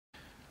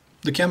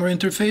The camera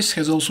interface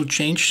has also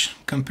changed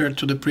compared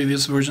to the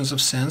previous versions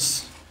of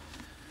Sense.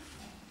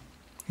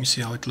 You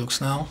see how it looks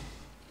now.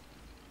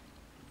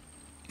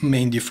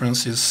 Main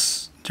difference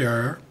is there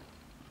are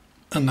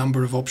a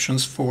number of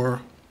options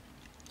for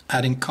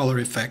adding color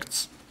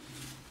effects.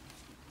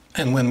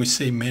 And when we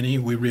say many,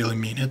 we really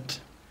mean it.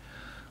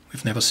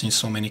 We've never seen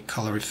so many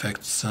color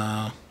effects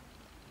on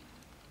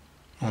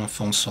a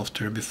phone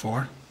software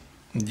before.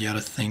 The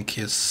other thing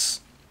is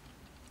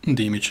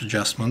the image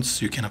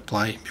adjustments you can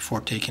apply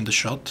before taking the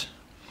shot.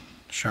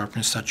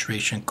 Sharpness,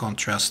 saturation,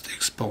 contrast,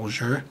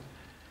 exposure.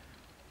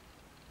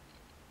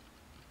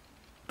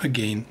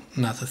 Again,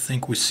 another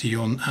thing we see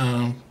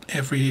on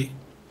every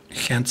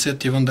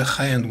handset, even the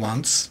high-end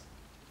ones.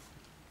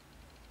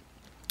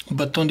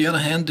 But on the other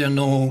hand, there are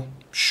no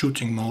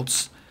shooting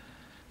modes.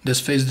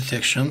 There's face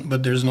detection,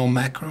 but there's no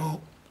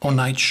macro or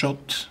night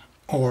shot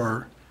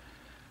or,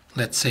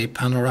 let's say,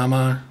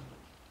 panorama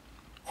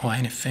or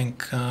anything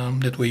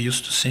that we're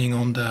used to seeing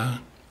on the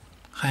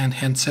high-end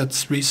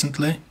handsets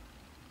recently.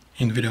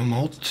 In video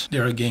mode,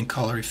 there are again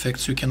color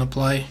effects you can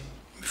apply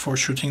before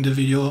shooting the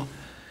video.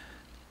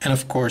 And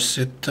of course,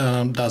 it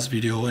does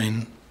video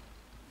in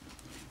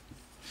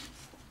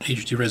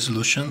HD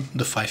resolution,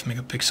 the 5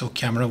 megapixel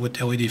camera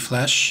with LED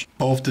flash.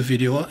 Both the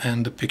video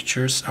and the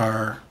pictures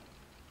are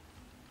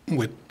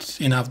with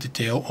enough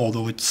detail,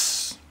 although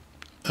it's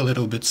a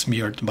little bit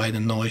smeared by the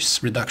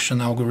noise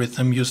reduction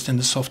algorithm used in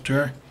the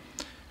software.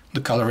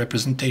 The color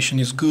representation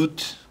is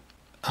good.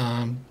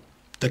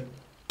 The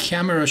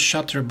camera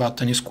shutter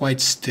button is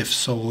quite stiff,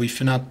 so if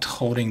you're not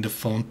holding the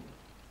phone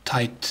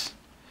tight,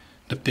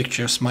 the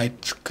pictures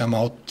might come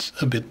out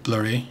a bit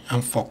blurry,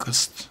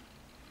 unfocused.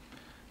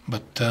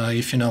 But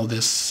if you know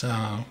this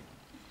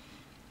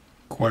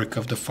quirk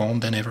of the phone,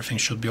 then everything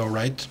should be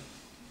alright.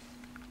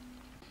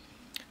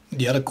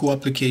 The other cool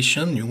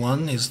application, new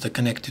one, is the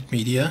connected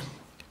media.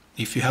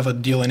 If you have a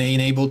DLNA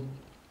enabled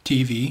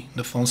TV,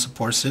 the phone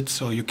supports it,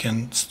 so you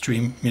can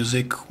stream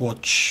music,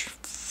 watch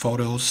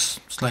photos,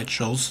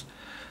 slideshows,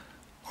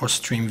 or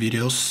stream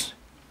videos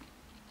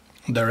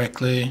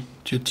directly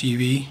to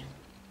TV.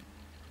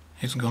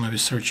 It's gonna be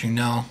searching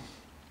now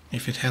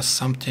if it has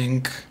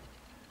something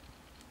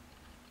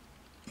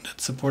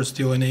that supports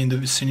DLNA in the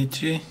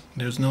vicinity.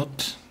 There's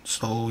not,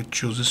 so it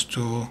chooses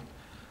to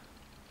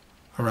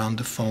run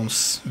the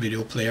phone's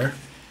video player.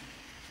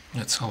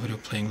 That's how video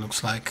playing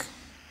looks like.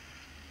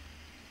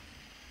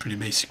 Pretty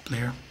basic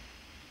player.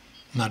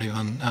 Not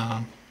even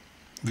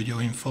video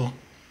info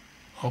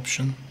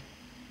option.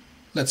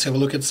 Let's have a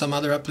look at some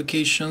other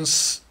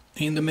applications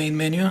in the main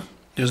menu.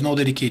 There's no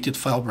dedicated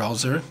file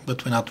browser,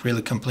 but we're not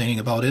really complaining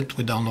about it.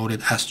 We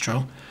downloaded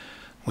Astro,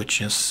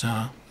 which is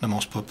the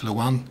most popular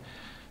one.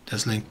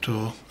 There's linked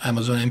to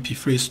Amazon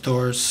MP3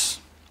 stores,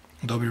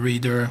 Adobe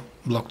Reader,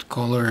 blocked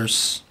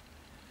callers.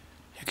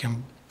 You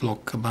can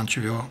block a bunch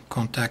of your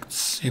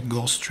contacts. It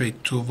goes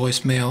straight to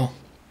voicemail.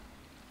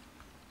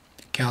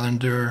 The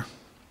calendar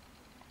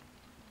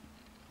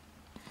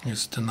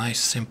is the nice,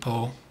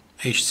 simple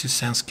HTC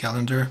Sense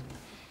calendar.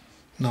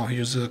 Now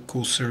here's a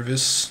cool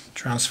service,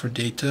 transfer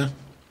data.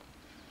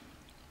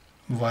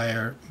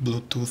 Via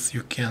Bluetooth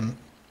you can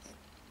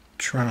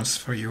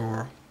transfer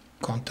your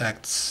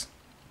contacts,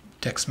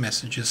 text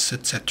messages,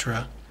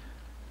 etc.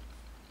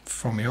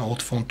 from your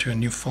old phone to a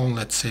new phone.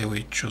 Let's say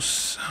we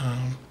choose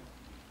an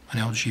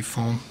LG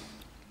phone.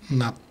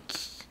 Not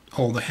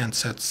all the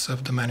handsets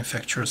of the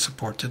manufacturer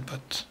supported,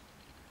 but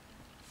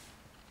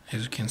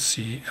as you can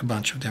see, a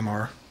bunch of them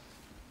are.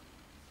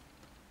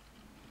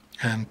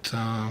 And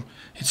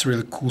it's a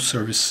really cool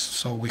service,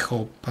 so we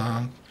hope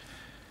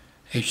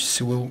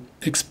HTC will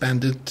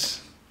expand it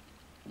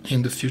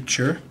in the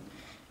future.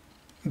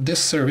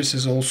 This service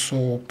is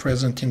also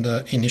present in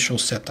the initial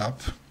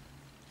setup.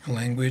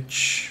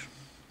 Language,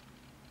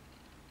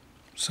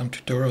 some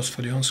tutorials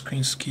for the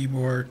on-screen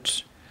keyboard,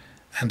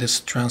 and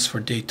this transfer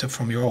data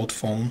from your old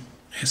phone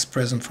is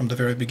present from the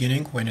very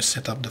beginning when you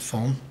set up the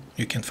phone.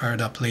 You can fire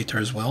it up later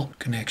as well.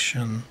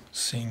 Connection,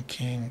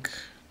 syncing,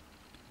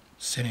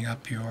 setting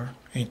up your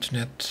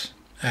internet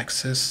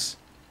access,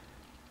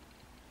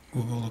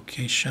 Google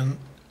location,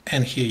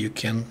 and here you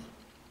can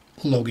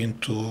log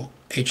into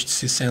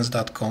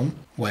htcsense.com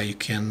where you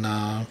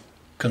can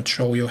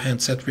control your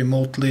handset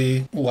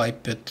remotely,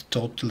 wipe it,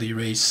 totally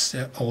erase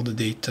all the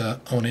data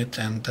on it,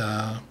 and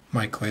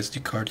micro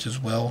SD card as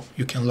well.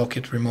 You can lock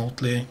it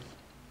remotely,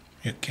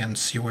 you can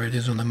see where it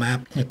is on the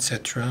map,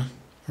 etc.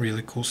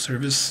 Really cool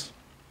service.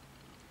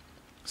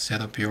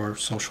 Set up your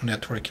social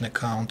networking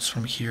accounts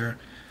from here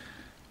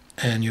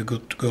and you're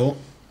good to go.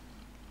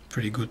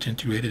 Pretty good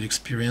integrated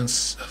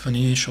experience of an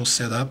initial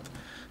setup.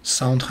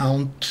 Sound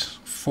hound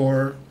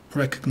for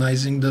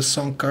recognizing the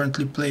song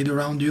currently played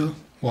around you.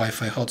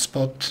 Wi-Fi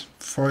hotspot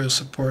for your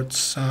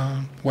supports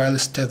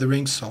wireless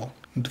tethering, so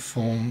the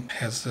phone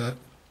has a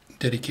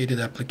dedicated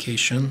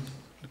application.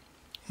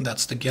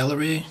 That's the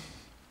gallery.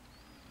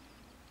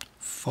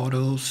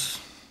 Photos.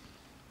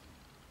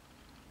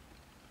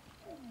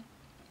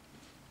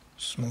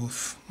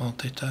 Smooth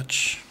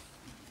multi-touch.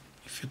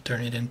 If you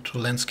turn it into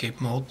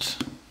landscape mode,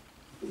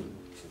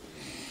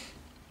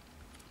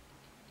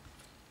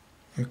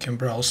 You can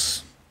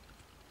browse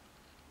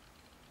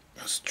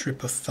a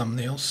strip of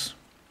thumbnails.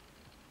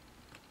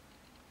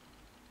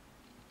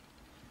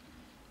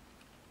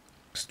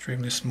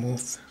 Extremely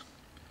smooth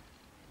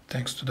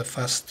thanks to the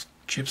fast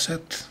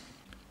chipset.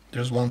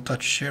 There's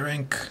one-touch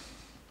sharing,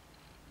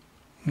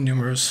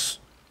 numerous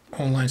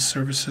online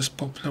services,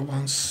 popular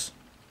ones,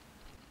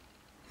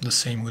 the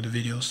same with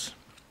videos.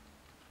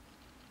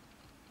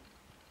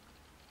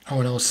 All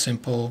in all,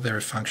 simple,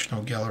 very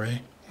functional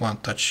gallery,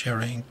 one-touch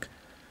sharing,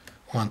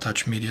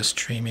 one-touch media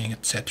streaming,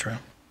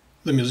 etc.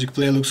 The music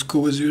player looks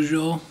cool as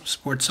usual,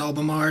 sports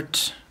album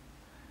art,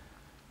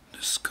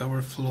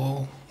 discover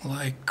flow,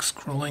 like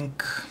scrolling.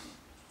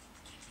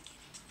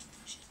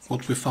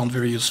 What we found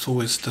very useful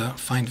is the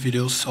find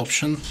videos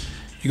option.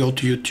 You go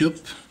to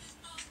YouTube,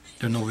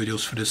 there are no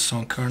videos for this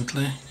song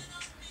currently.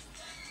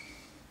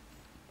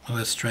 Well,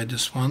 let's try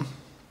this one.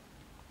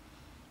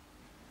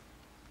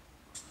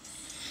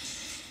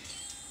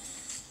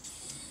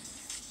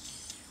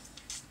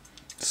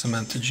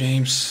 Samantha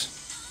James,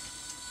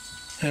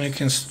 and you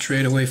can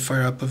straight away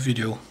fire up a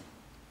video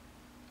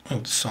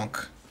of the song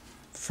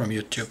from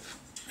YouTube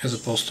as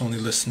opposed to only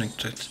listening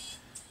to it.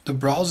 The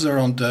browser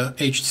on the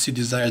HTC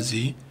Desire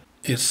Z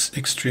is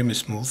extremely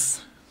smooth.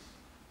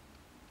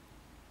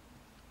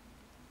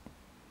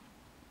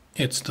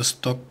 It's the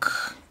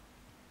stock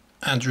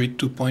Android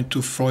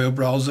 2.2 Froyo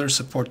browser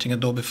supporting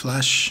Adobe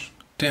Flash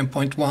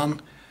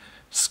 10.1,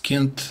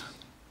 skinned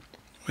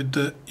with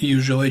the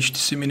usual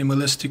HTC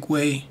minimalistic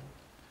way.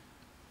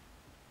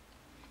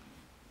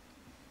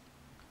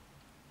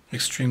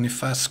 Extremely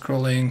fast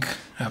scrolling,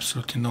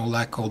 absolutely no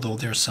lag, although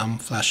there are some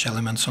flash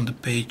elements on the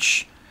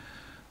page.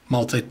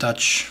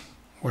 Multi-touch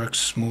works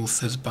smooth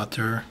as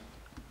butter.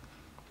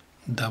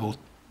 Double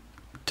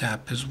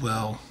tap as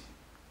well.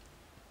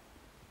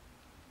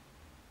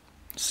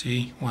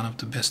 See, one of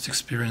the best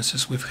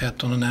experiences we've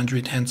had on an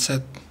Android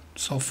handset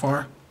so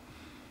far.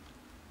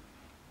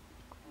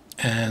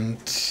 And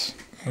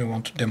we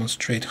want to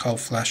demonstrate how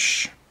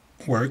Flash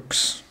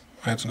works.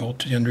 Let's go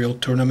to the Unreal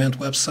Tournament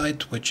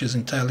website, which is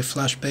entirely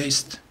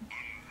Flash-based.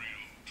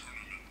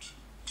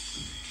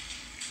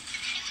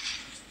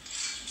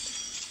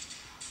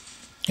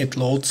 It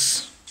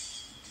loads.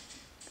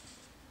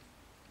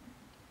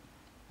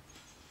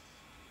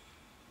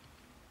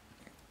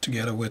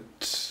 Together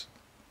with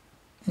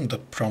the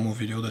promo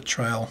video, the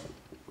trial.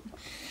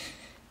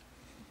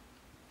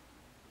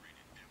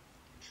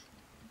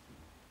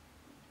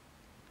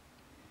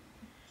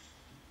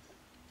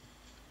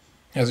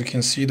 As you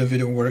can see, the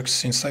video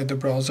works inside the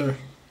browser.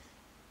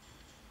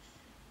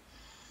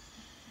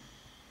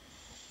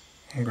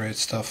 Great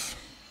stuff.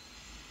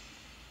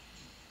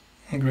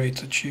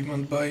 Great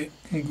achievement by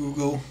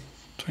Google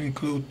to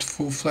include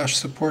full Flash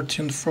support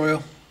in the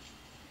Froyo.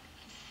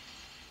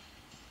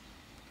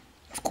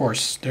 Of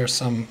course, there are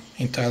some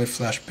entirely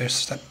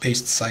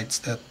Flash-based sites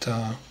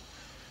that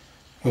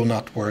will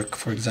not work.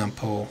 For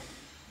example,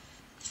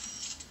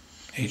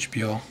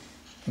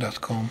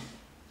 HBO.com.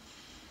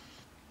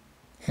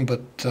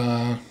 But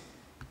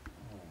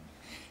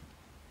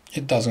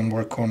it doesn't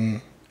work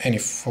on any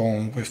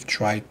phone we've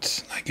tried.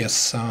 I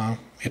guess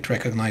it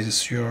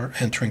recognizes you're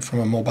entering from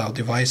a mobile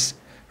device,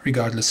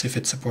 regardless if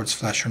it supports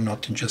Flash or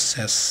not. It just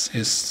says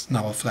it's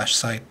now a Flash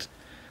site.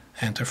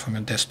 Enter from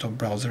your desktop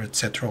browser,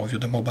 etc. or view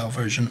the mobile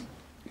version.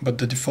 But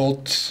the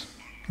default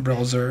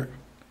browser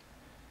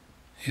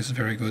is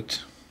very good.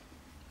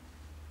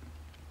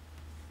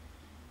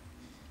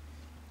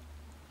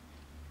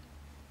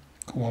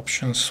 Cool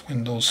options,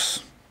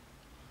 windows.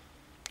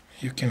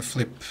 You can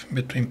flip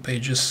between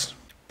pages,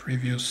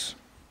 previews.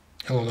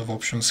 A lot of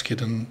options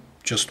hidden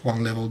just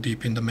one level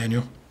deep in the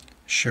menu.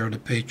 Share the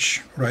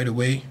page right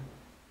away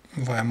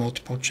via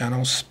multiple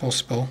channels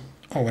possible.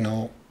 All in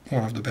all,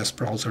 one of the best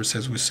browsers,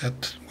 as we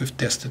said. We've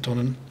tested on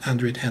an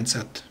Android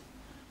handset.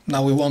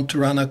 Now we want to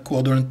run a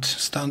quadrant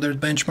standard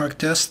benchmark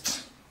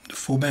test, the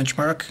full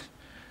benchmark.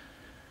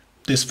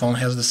 This phone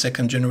has the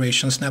second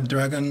generation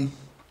Snapdragon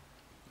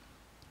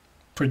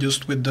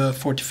produced with the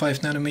 45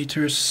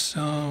 nanometers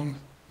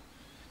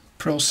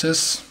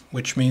process,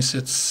 which means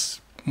it's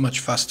much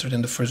faster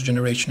than the first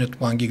generation at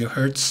 1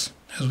 GHz.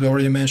 As we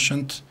already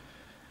mentioned,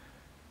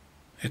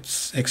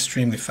 it's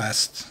extremely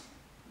fast.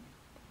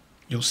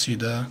 You'll see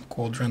the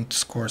quadrant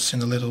scores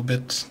in a little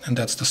bit, and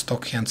that's the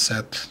stock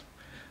handset.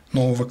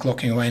 No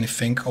overclocking or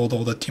anything,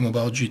 although the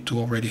T-Mobile G2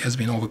 already has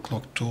been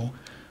overclocked to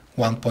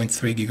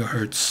 1.3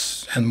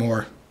 GHz and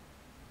more,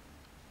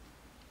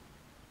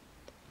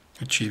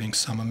 achieving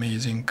some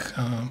amazing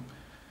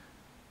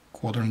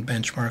quadrant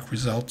benchmark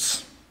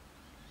results.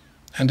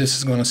 And this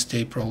is going to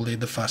stay probably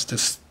the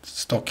fastest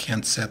stock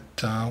handset,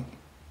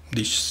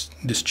 this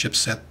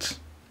chipset,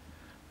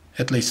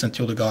 at least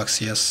until the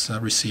Galaxy S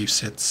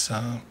receives its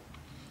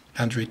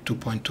Android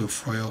 2.2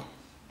 Froyo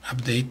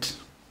update.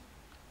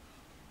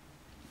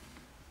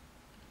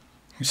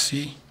 You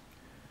see,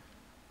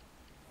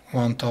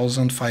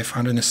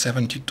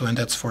 1572, and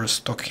that's for a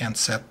stock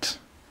handset.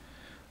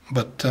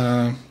 But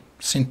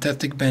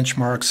synthetic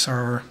benchmarks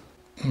are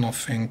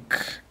nothing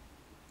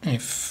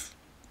if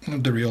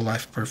the real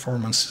life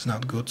performance is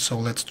not good. So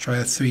let's try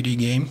a 3D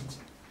game.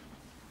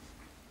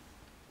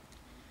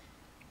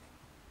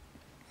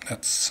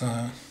 That's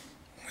I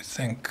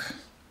think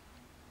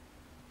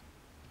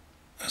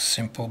a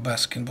simple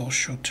basketball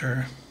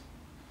shooter.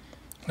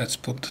 Let's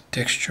put the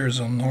textures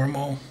on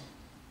normal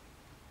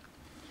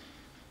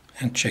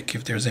and check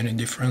if there's any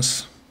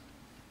difference.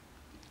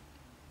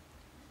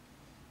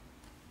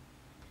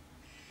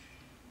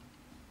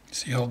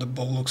 See how the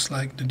ball looks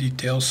like, the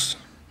details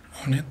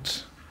on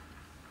it.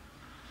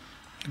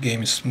 The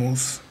game is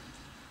smooth.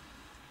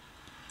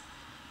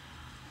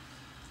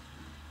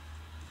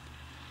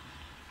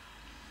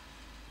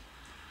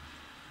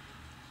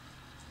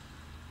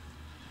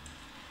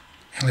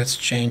 And let's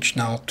change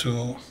now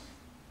to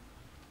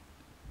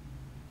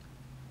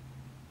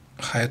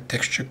high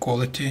texture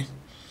quality.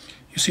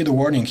 You see the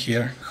warning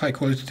here, high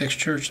quality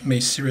textures may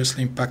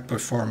seriously impact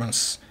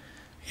performance.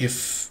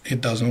 If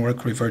it doesn't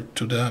work, revert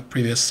to the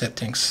previous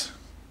settings.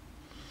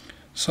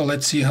 So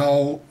let's see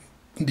how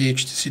the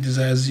HTC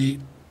Desire Z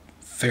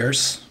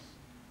fares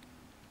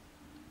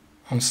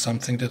on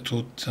something that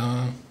would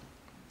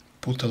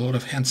put a lot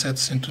of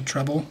handsets into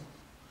trouble.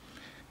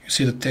 You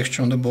see the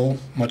texture on the ball,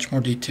 much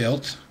more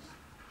detailed.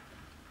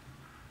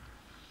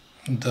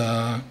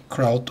 The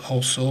crowd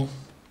also,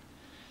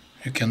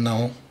 you can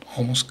now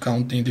almost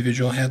count the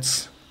individual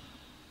heads.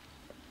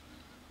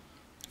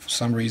 For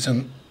some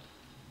reason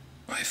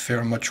I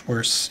fare much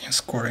worse in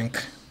scoring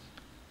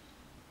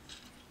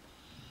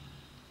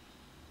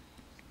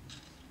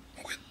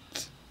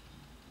with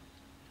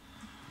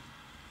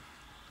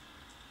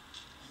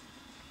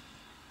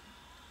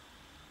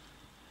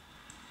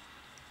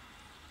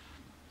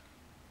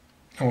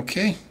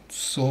okay,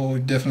 so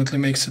it definitely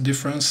makes a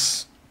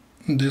difference.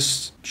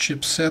 This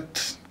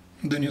chipset,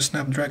 the new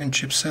Snapdragon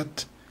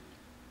chipset,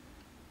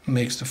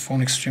 makes the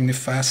phone extremely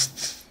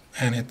fast,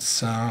 and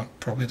it's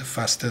probably the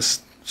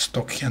fastest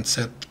stock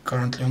handset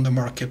currently on the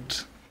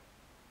market.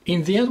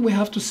 In the end, we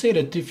have to say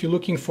that if you're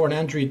looking for an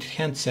Android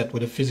handset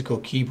with a physical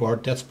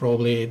keyboard, that's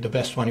probably the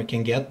best one you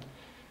can get.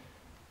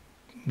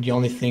 The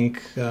only thing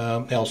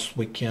else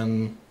we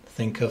can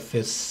think of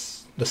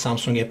is the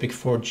Samsung Epic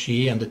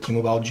 4G and the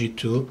T-Mobile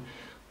G2,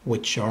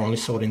 which are only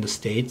sold in the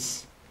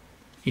States.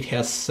 It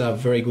has a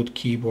very good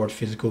keyboard,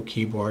 physical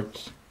keyboard,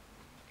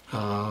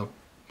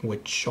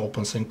 which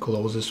opens and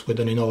closes with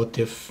an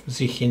innovative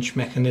Z-hinge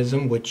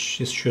mechanism,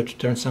 which is sure to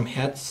turn some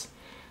heads.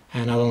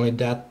 And not only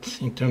that,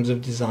 in terms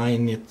of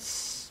design,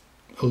 it's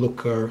a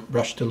looker,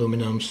 brushed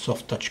aluminum,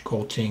 soft touch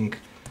coating,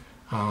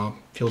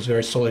 feels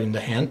very solid in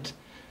the hand.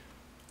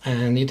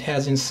 And it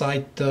has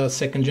inside the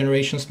second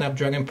generation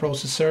Snapdragon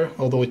processor.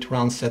 Although it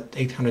runs at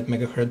 800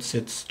 MHz,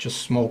 it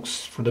just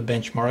smokes for the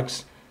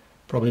benchmarks.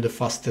 Probably the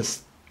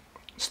fastest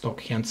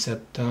stock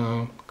handset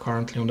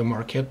currently on the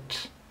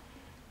market.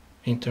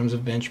 In terms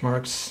of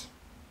benchmarks,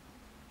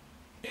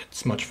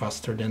 it's much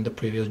faster than the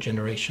previous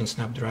generation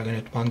Snapdragon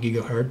at 1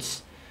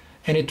 GHz,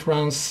 and it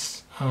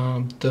runs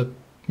the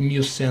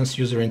new Sense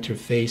user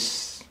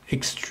interface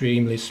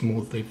extremely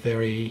smoothly,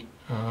 very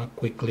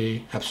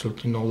quickly,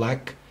 absolutely no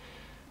lag.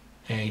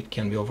 And it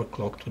can be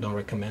overclocked, we don't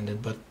recommend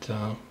it,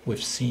 but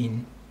we've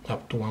seen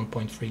up to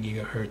 1.3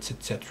 GHz,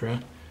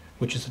 etc.,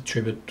 which is a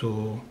tribute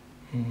to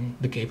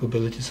the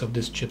capabilities of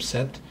this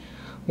chipset.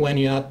 When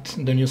you add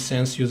the new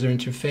Sense user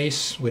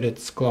interface with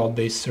its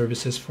cloud-based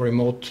services for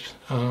remote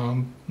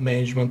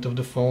management of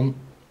the phone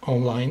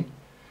online,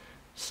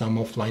 some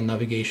offline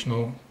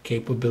navigational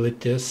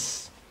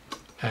capabilities,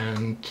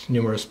 and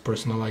numerous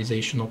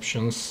personalization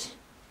options,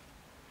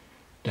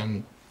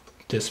 then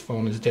this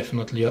phone is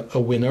definitely a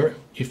winner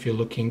if you're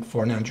looking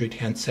for an Android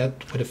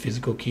handset with a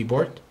physical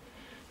keyboard.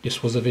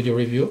 This was a video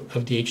review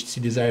of the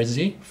HTC Desire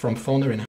Z from PhoneArena.